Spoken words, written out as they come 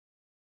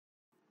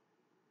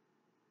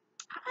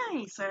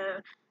Hey, so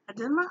I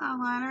did my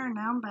eyeliner and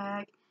now I'm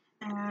back,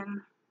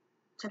 and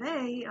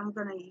today I'm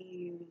gonna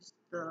use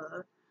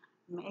the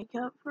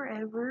Makeup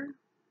Forever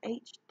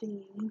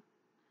HD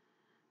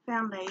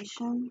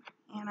foundation,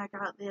 and I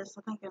got this,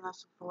 I think, in a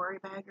Sephora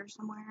bag or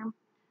somewhere.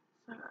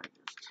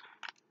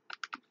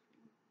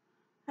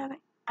 So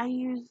I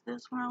used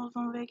this when I was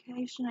on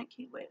vacation at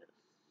Key West.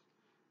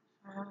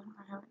 I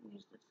haven't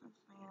used it since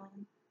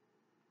then.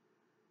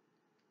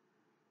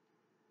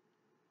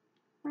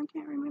 I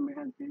can't remember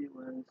how good it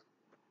was.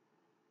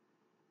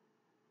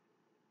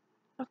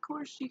 Of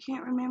course, you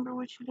can't remember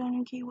what you done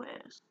in Key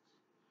West.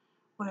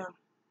 Well,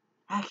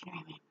 I can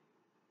remember.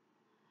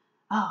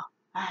 Oh,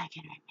 I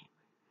can remember.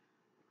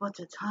 What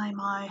a time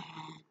I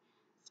had.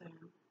 So,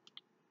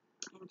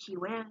 in Key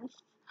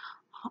West,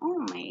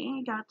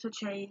 Homie got to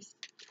chase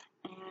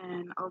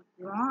an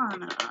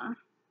iguana.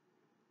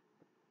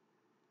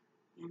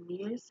 And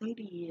yes, he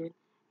did.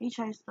 He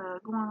chased the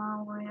iguana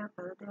all the way up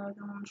a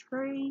daggone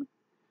tree.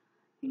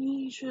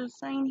 You should have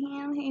seen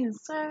him. He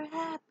was so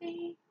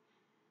happy.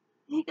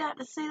 He got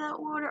to see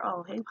that water.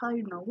 Oh, he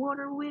played in the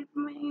water with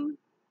me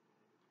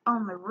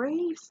on the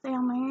reefs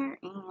down there.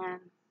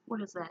 And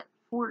what is that?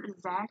 Fort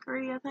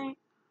Zachary, I think.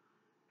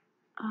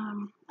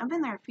 I've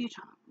been there a few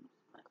times.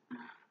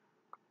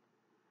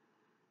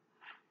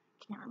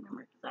 Can't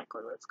remember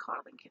exactly what it's called.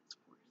 I think it's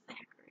Fort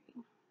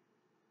Zachary.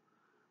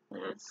 But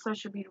it's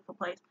such a beautiful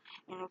place,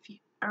 and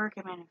I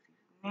recommend if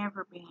you've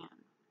never been,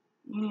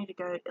 you need to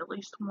go at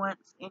least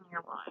once in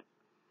your life,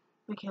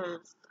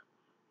 because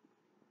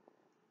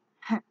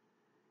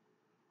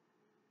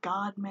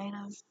God made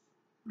us,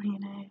 you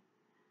know,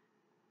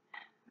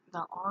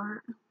 the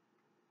art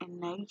and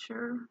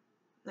nature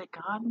that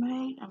God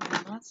made. I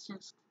mean, that's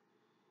just,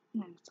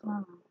 it's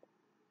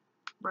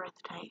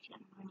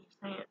breathtaking when you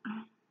see it.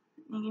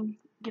 You can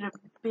get a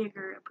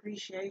bigger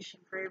appreciation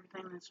for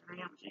everything that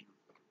surrounds you.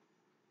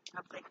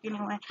 I think,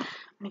 anyway,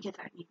 when you get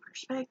that new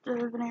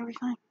perspective and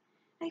everything.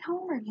 Hey,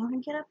 Homer, you want to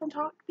get up and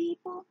talk to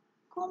people?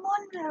 Come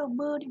on, little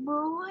buddy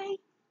boy.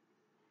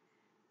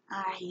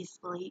 He's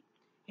asleep.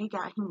 He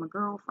got him a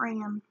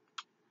girlfriend.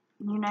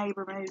 New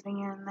neighbor moved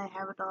in. They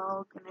have a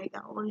dog, and they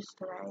got loose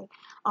today.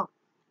 Oh,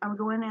 I'm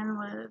going in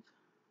with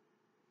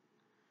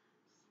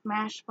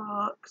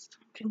Smashbox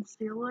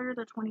Concealer,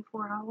 the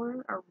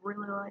 24-hour. I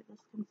really like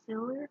this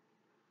concealer.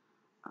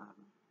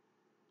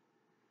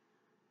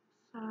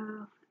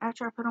 So,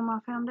 after I put on my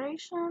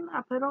foundation,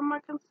 I put on my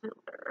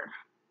concealer.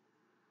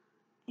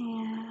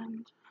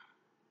 And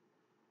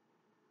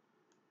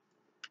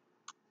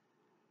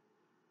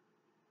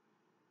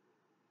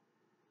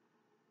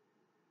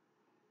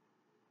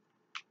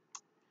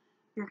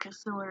your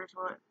concealer is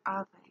what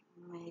I think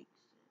makes it.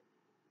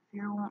 If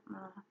you're wanting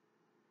to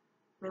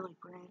really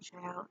branch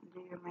out and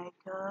do your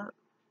makeup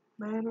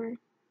better,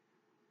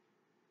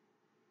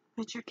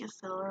 put your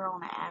concealer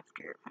on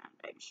after your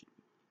foundation.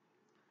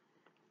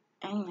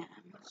 And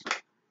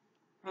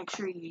make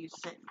sure you use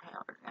setting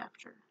powder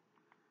after.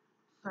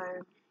 So,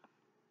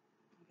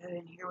 I go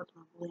in here with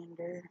my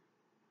blender.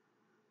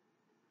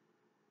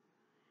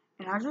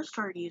 And I just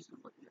started using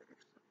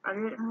blenders. I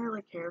didn't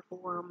really care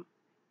for them,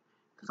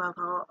 because I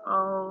thought,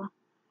 oh,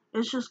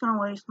 it's just going to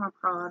waste my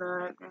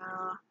product.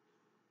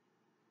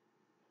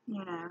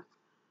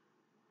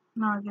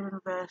 Not a good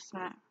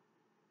investment.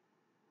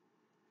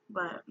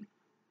 But,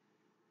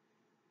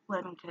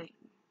 let me tell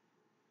you,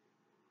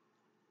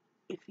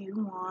 if you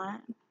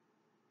want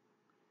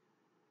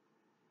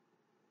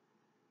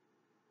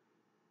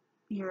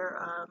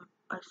your,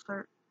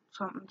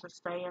 something to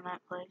stay in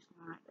that place,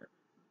 you want to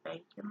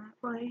bake in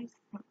that place,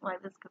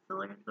 like this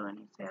concealer is doing,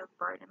 you see how it's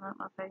brightening up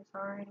my face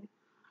already.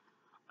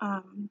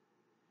 I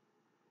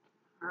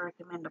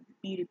recommend a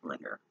beauty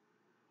blender,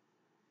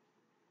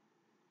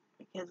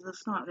 because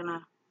it's not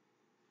gonna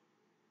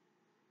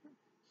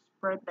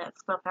spread that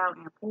stuff out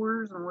in your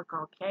pores and look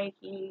all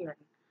cakey and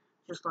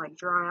just like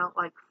dry out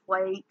like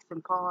flakes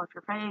and fall off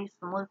your face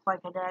and look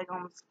like a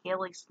daggone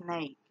scaly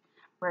snake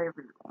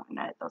wherever you're going.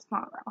 No, that's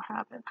not gonna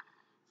happen.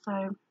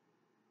 So,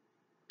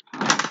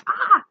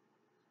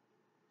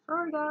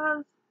 sorry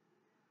guys.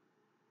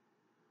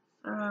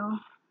 So,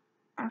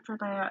 after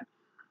that,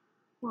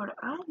 what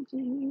I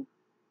do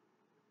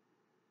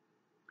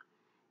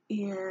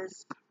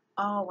is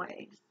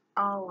always,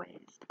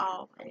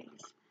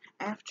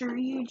 after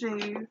you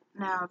do,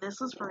 now this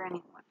is for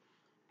anyone,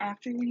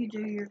 after you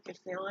do your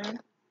concealer,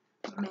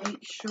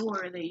 make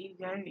sure that you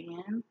go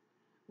in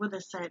with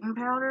a setting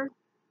powder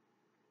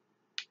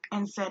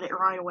and set it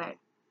right away.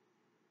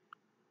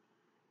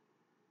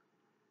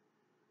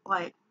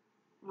 Like,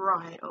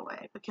 right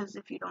away. Because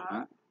if you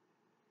don't,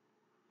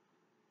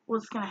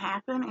 what's going to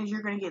happen is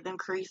you're going to get them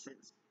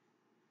creases.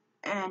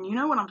 And you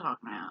know what I'm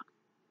talking about.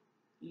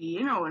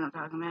 You know what I'm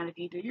talking about if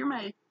you do your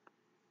makeup.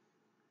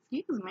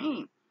 Excuse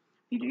me.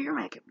 If you do your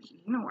makeup, you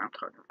know what I'm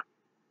talking about.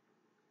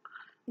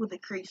 With the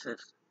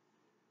creases.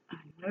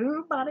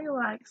 Nobody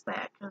likes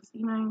that because, it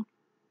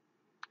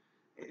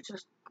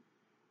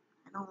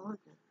don't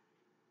look good.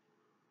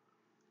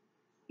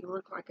 You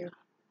look like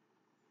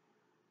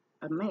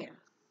a mess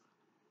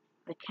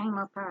that came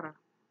up out of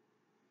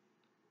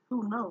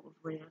who knows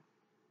with.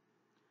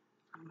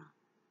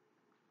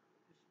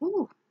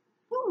 Ooh,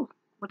 ooh,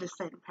 with the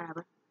setting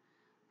powder.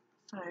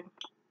 So,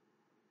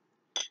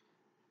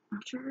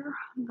 after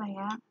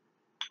that,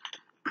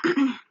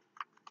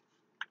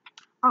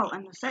 oh,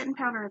 and the setting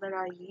powder that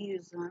I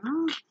use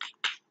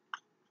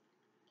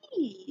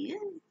is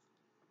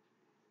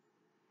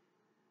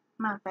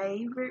my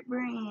favorite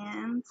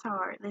brand,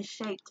 sorry, the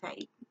Shape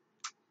Tape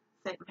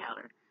setting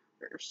powder.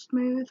 Or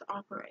Smooth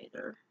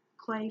Operator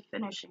Clay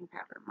Finishing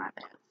Powder. My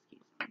bad,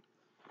 excuse me.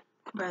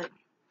 But,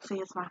 see,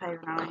 it's my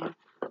favorite name.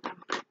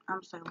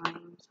 I'm so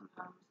lame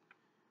sometimes.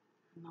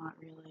 Not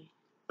really.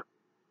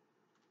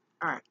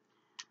 Alright.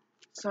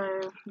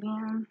 So,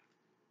 then,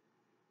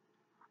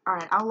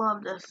 alright, I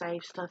love to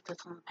save stuff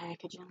that's on the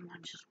packaging.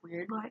 I'm just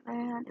weird like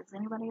that. Is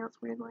anybody else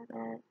weird like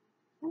that?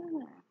 I don't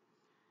know.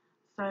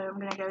 So, I'm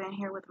going to go in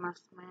here with my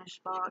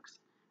Smashbox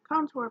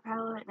contour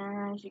palette,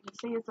 and as you can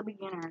see, it's a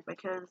beginner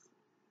because,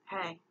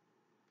 hey,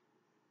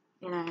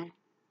 you know,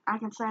 I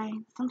can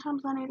say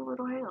sometimes I need a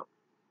little help.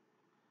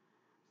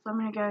 So, I'm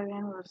going to go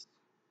in with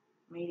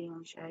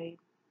medium shade.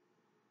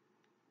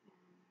 And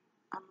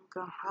I'm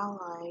going to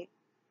highlight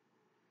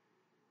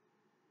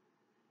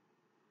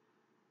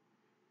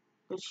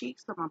the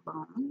cheeks of my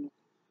bones.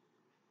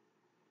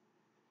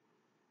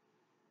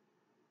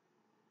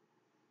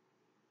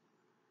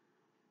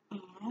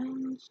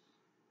 And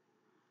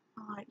I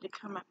like to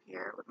come up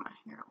here with my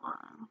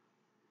hairline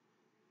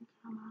and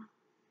kind of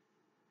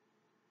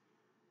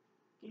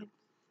give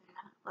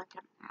that like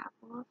an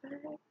apple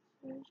effect,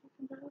 as you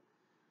can do.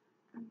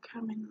 And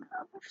come in the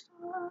other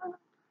side.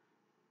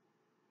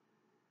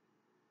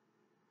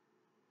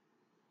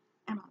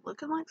 Am I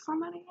looking like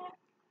somebody yet?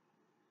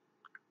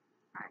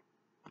 Alright.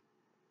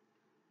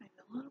 Maybe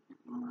a little bit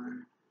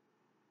more.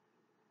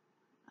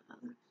 The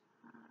other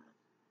side.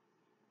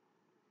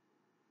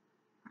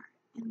 Alright.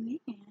 And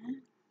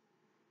then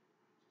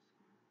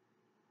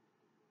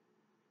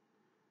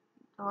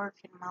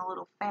darken my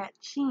little fat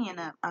chin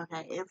up.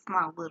 Okay, it's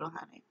my little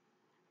honey.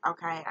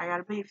 Okay, I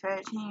got a big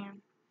fat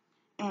chin.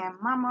 And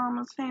my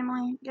mama's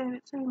family gave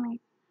it to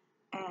me.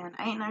 And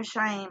ain't no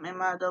shame in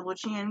my double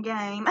chin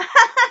game.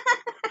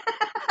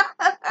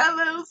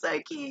 That was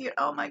so cute.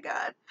 Oh my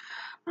god.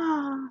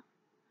 Oh,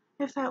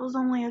 if that was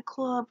only a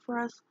club for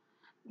us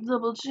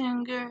double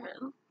chin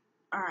girls.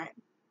 Alright.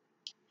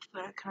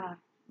 That kind of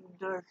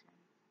dark.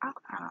 I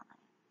don't know.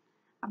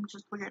 I'm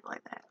just weird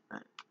like that.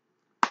 But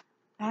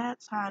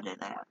that's how I do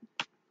that.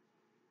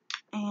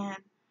 And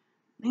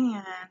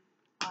then,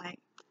 like,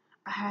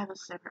 I have a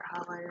separate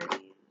highlighter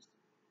to use.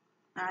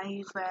 And I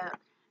use that.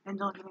 And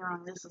don't get me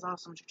wrong, this is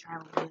awesome to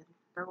travel with.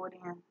 Throw it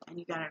in, and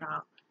you got it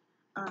all.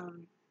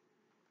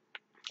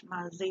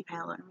 My Z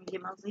palette. Let me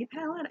get my Z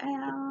palette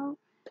out.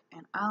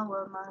 And I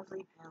love my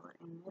Z palette.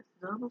 And it's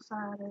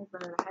double-sided,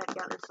 but I haven't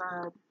got this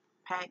side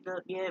packed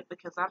up yet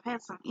because I've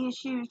had some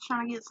issues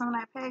trying to get some of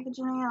that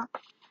packaging out.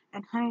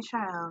 And honey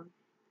child,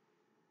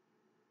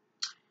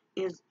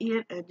 is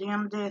it a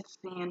damn death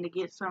sin to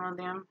get some of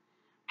them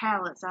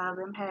palettes out of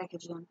them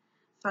packaging.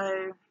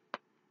 So,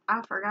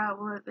 I forgot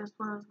what this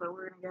was, but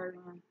we're going to go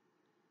in.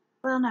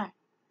 Well, no.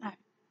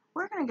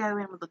 We're going to go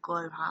in with a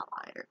glow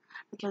highlighter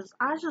because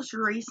I just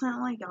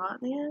recently got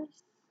this.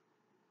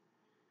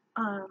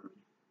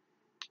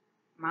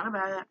 Not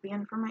about it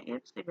being from an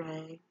Ipsy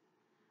bag,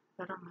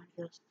 but I'm going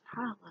to just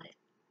highlight.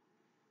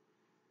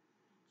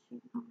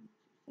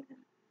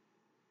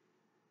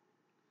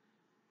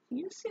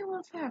 You see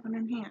what's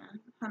happening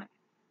here, honey?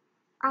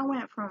 I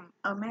went from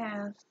a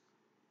mess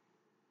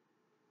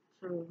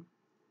to,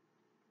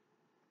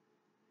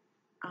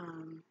 I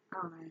don't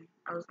know.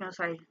 I was going to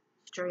say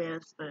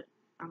stressed, but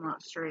I'm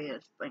not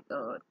stressed, thank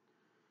God.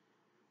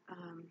 This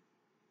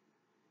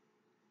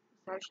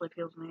actually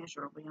feels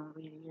natural being on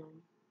video.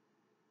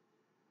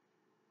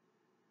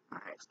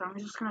 Alright, so I'm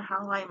just going to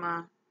highlight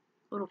my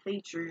little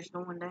features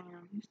going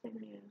down. You see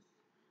this?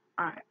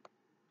 Alright.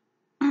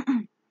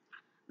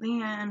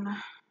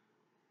 Then,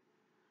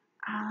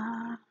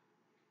 I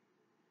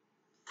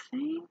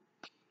think,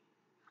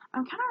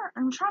 I'm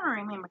trying to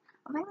remember.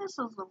 I think this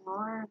is the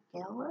Laura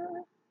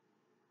Geller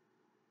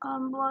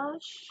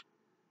blush.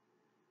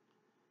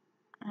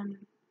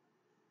 And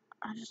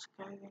I just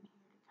go in here to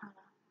kind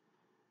of,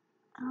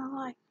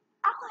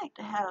 I like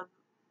to have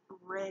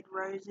red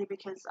rosy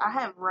because I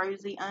have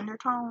rosy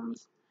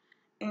undertones.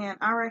 And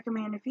I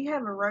recommend if you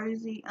have a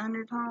rosy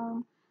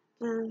undertone,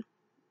 to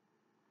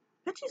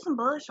put you some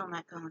blush on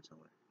that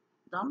contour.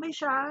 Don't be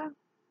shy,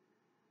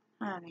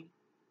 honey.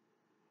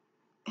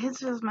 It's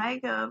just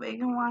makeup. It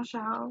can wash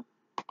off.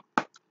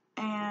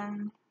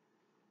 And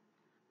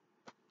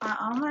I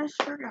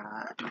almost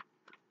forgot.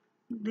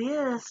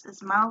 This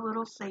is my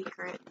little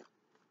secret.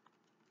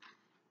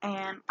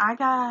 And I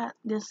got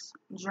this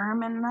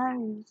German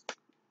nose.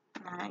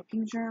 Now, if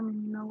you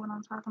German, you know what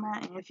I'm talking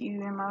about. And if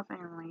you in my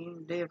family,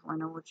 you definitely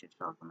know what you're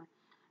talking about.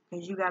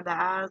 Because you got the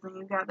eyes and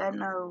you got that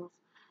nose.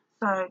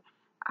 So,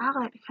 I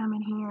like to come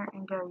in here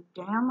and go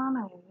down my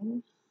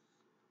nose.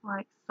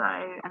 Like so.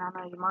 And I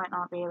know you might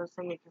not be able to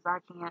see it because I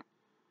can't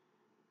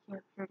get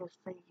up here to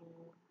see it.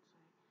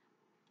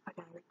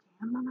 I got it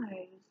down my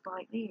nose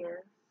like this.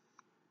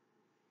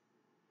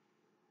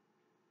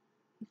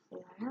 You see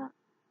that?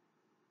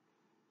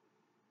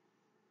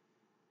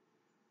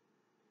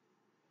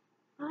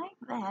 Like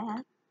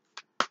that.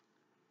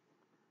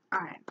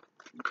 Alright.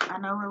 I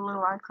know we're a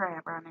little like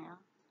crap right now.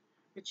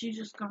 But you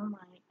just gonna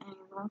wait and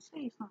you're gonna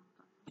see something.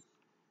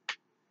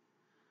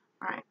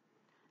 Alright.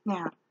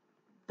 Now,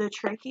 the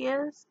trick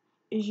is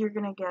you're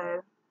gonna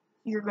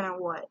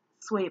what?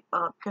 Sweep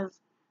up, because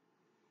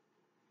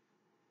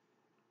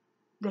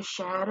the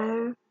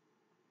shadow,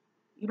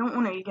 you don't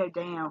want it to go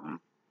down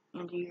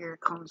into your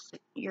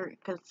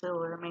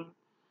concealer. I mean,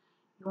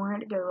 you want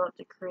it to go up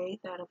to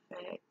create that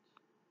effect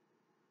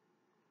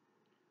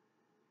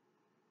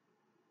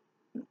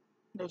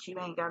that you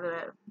ain't got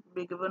that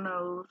big of a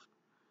nose.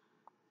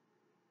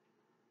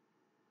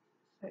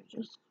 So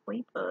just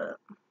sweep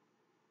up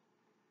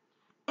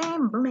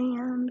and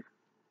blend.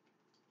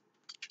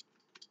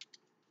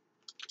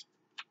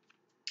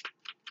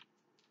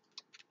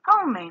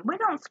 Homie, we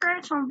don't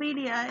scratch on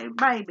video,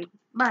 baby.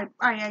 Baby,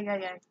 hey,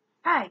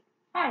 hey,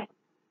 hey.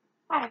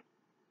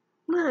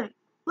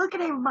 Look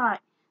at everybody.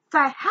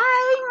 Say,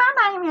 hey, my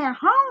name is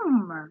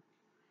Homer.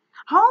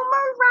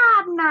 Homer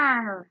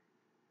Rodner.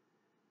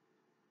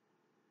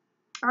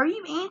 Are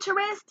you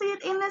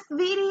interested in this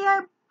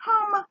video,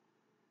 Homer?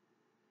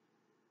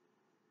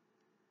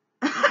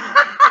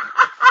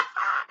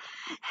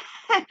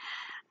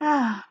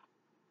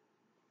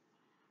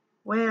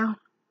 Well,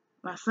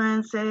 my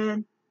son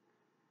said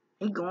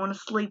he going to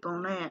sleep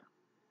on that.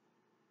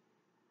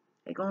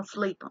 He going to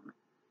sleep on it.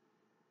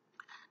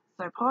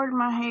 So part of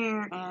my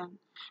hair, and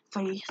so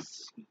you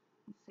see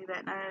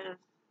that nose?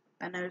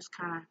 That nose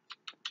kind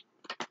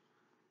of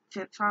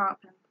tip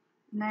top, and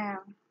now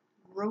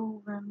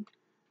rolling.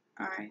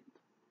 Alright.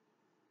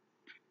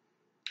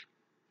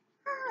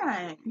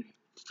 Alright.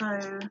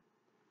 So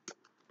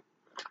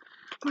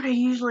what I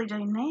usually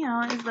do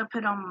now is I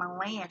put on my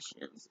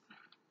lashes.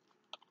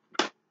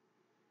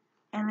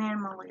 And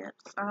then my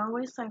lips. I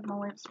always save my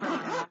lips for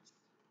last.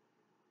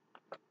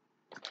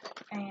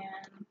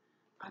 And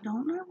I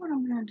don't know what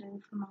I'm going to do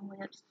for my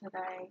lips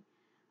today.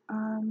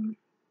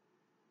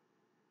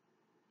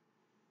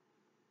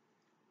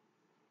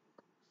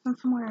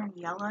 Since I'm wearing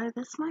yellow,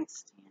 this might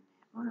stand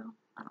out. Well,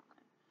 I don't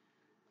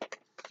know.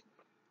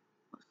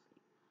 Let's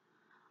see.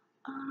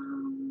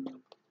 Yeah,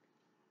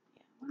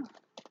 well,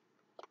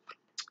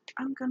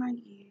 I'm going to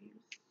use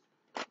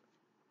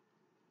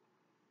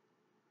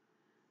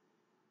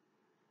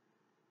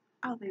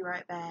I'll be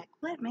right back.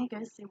 Let me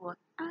go see what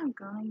I'm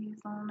going to use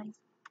on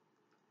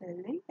these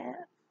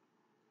lips.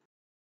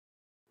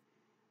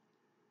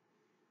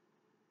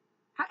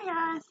 Hi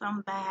guys,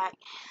 I'm back.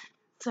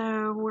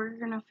 So we're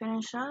going to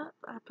finish up.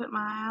 I put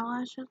my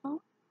eyelashes on.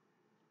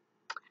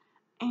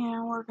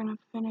 And we're going to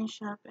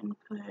finish up and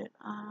put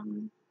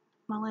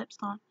my lips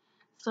on.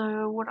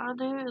 So what I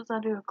do is I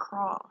do a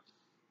cross,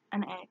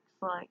 an X,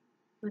 like,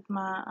 with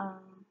my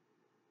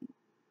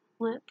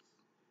lips.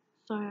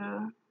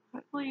 So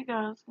hopefully you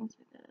guys can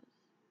see this.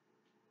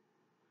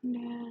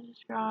 And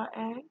just draw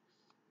an X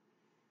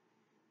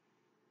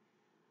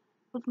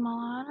with my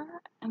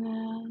liner, and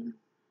then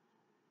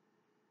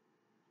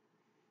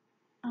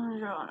I'm going to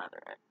draw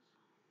another X.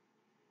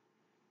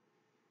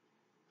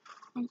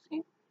 You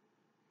see?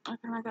 I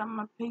kind of got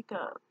my peak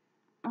up.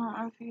 I don't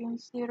know if you can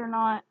see it or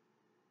not.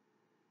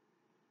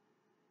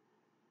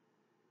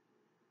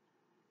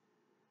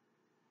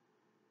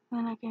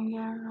 Then I can go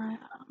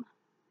around.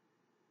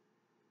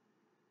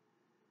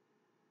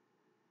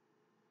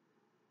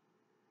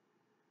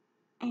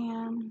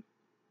 And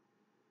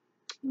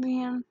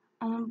then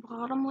on the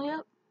bottom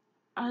lip,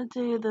 I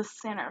do the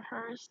center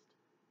first.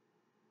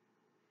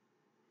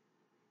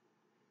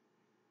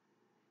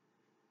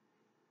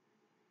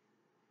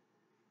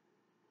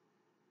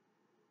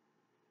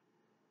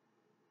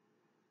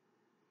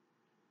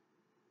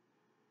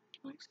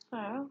 Like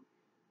so.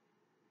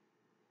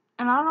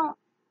 And I don't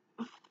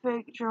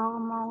fake draw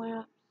my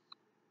lips.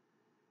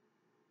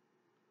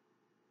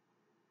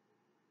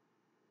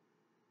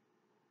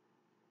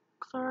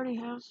 Because I already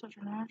have such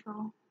a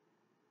natural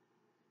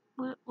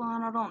lip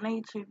line. I don't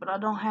need to, but I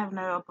don't have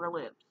no upper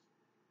lips.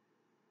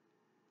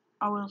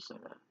 I will say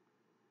that.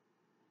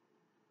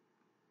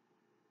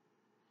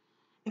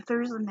 If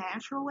there's a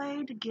natural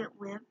way to get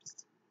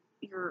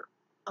your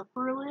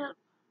upper lip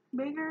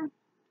bigger,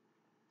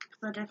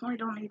 because I definitely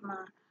don't need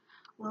my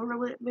lower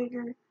lip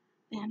bigger,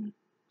 then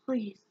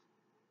please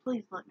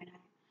let me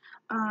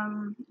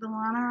know. The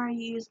liner I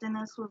used in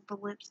this was the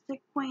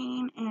Lipstick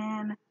Queen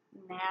in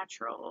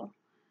Natural,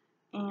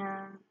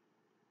 and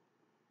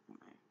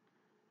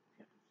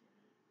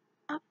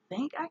I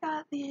think I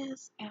got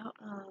this out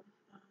of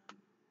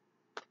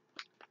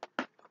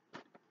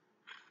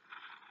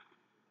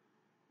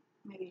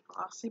maybe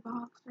Glossy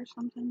Box or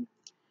something.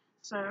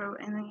 So,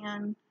 and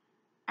then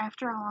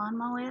after I line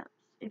my lips,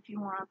 if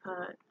you want to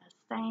put a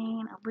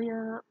stain, a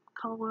lip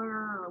color,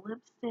 or a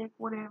lipstick,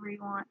 whatever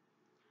you want,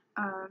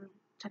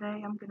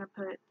 today I'm going to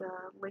put the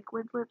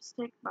Liquid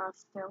Lipstick by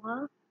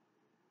Stella,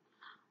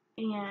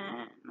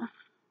 and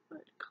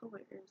what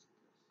color is this?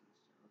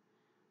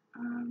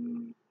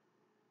 Alright,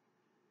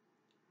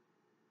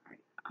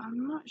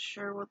 I'm not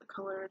sure what the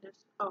color of this.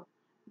 Oh,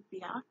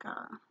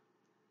 Bianca.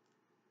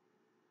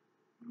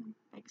 I'm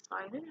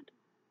excited.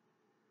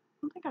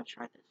 I don't think I've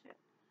tried this yet.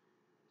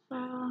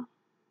 So,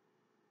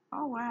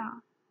 oh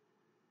wow.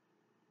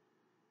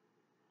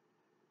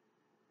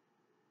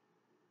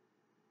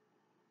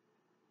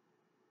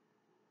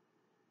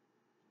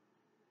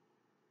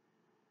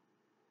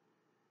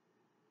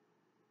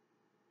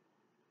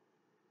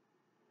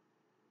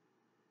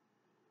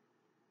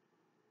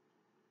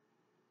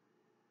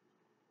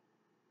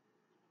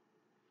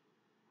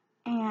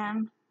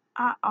 And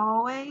I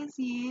always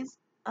use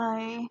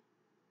a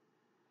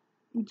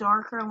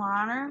darker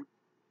liner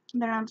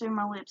than I do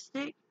my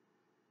lipstick.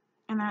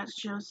 And that's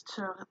just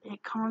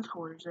it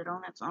contours it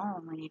on its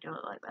own when you do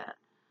it like that.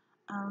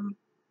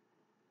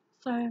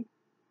 So,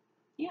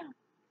 yeah.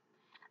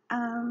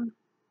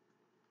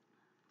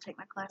 Take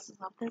my glasses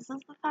off. This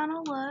is the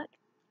final look.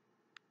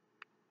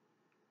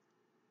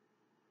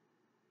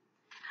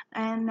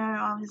 And no,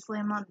 obviously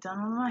I'm not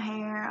done with my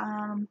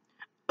hair.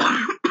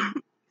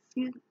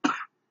 Excuse me.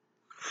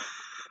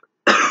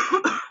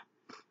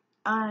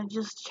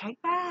 Just check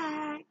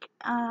back.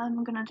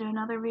 I'm gonna do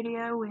another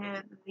video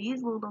with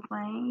these little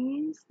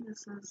things.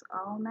 This is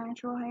all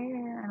natural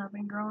hair, and I've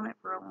been growing it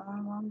for a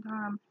long, long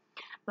time.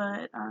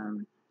 But,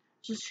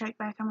 just check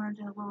back. I'm gonna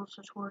do a little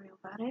tutorial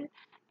about it.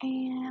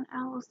 And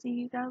I will see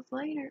you guys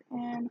later.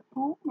 And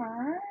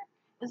Homer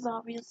is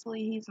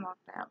obviously, he's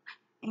knocked out.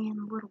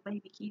 And little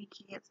baby kitty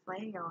cats,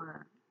 they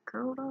are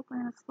curled up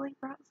and asleep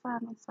right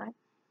beside me. So,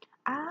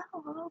 I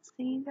will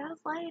see you guys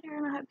later,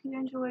 and I hope you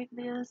enjoyed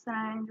this, and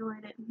I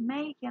enjoyed it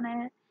making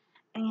it,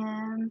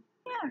 and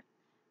yeah,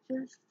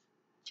 just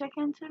check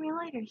into me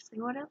later,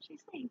 see what else you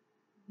see.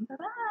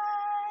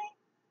 Bye-bye!